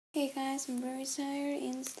Hey guys, I'm very tired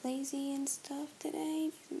and lazy and stuff today.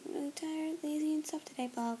 I'm really tired, lazy and stuff today,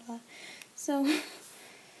 blah blah. So,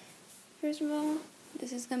 first of all,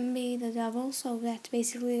 this is gonna be the double, so that's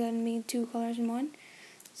basically gonna be two colors in one.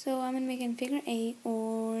 So I'm gonna make it in figure 8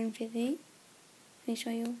 or in figure 8. Let me show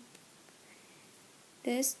you.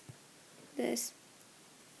 This.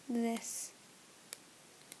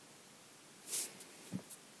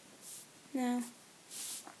 Now,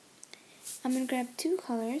 I'm gonna grab two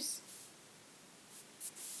colors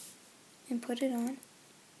and put it on.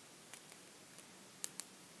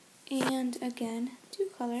 And again, two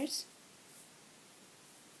colors.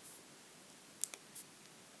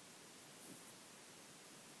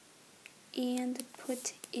 And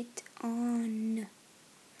put it on.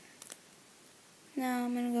 Now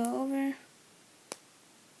I'm going to go over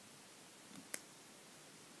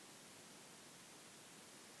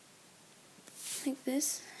like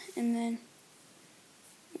this and then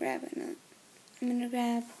grab it. I'm going to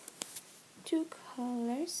grab two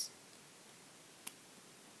colors.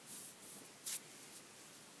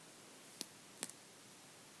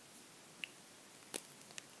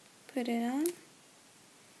 Put it on.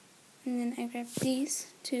 And then I grab these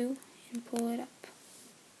two and pull it up.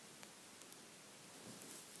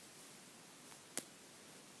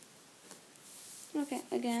 Okay,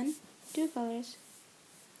 again, two colors.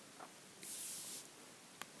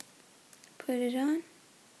 Put it on.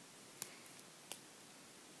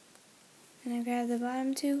 And I grab the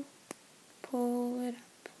bottom two, pull it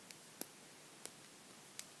up.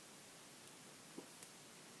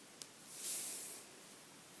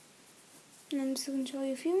 And I'm just going to show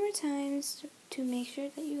you a few more times to make sure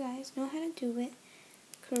that you guys know how to do it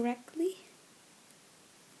correctly.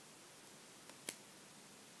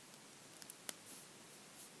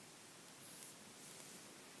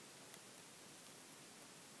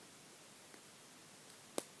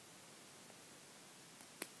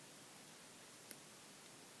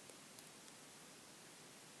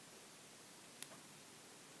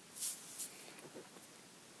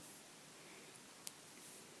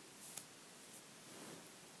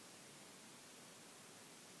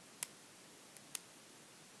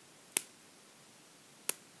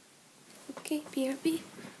 Okay, BRB.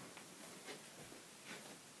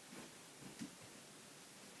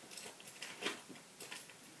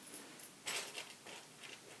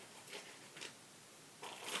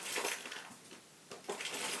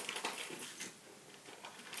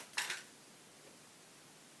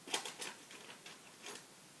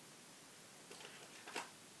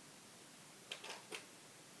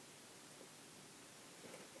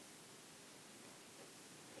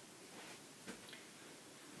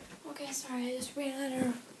 Okay, sorry, I just ran out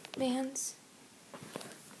of bands.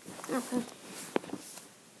 Okay.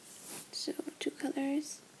 So, two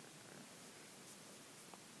colors.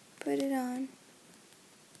 Put it on.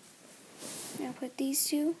 Now put these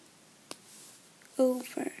two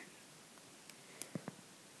over.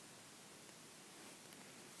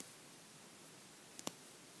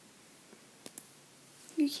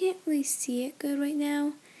 You can't really see it good right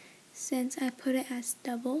now since I put it as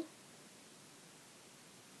double.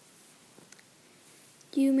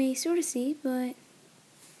 You may sort of see, but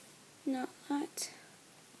not a lot.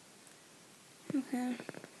 Okay.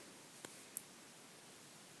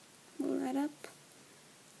 Pull that up.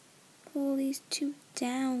 Pull these two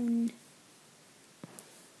down.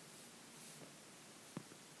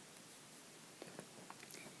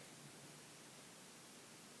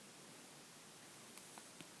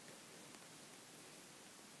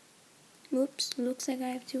 Whoops, looks like I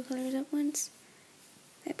have two colors at once.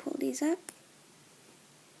 I pull these up.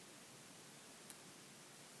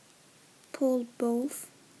 Pull both.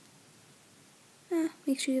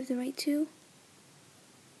 Make sure you have the right two.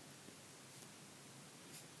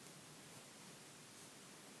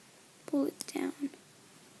 Pull it down.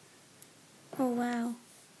 Oh wow.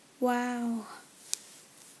 Wow.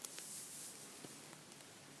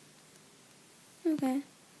 Okay.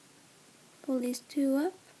 Pull these two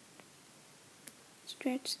up.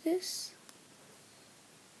 Stretch this.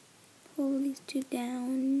 Pull these two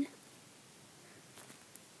down.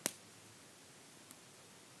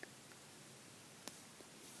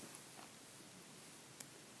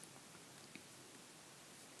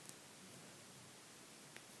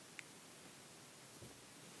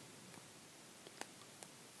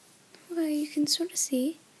 Okay, you can sort of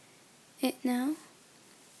see it now.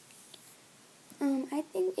 I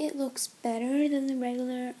think it looks better than the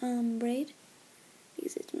regular braid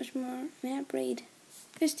because it's much more matte braid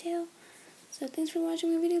fishtail. So thanks for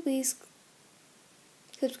watching my video. Please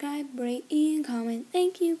subscribe, rate, and comment.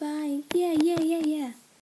 Thank you. Bye. Yeah.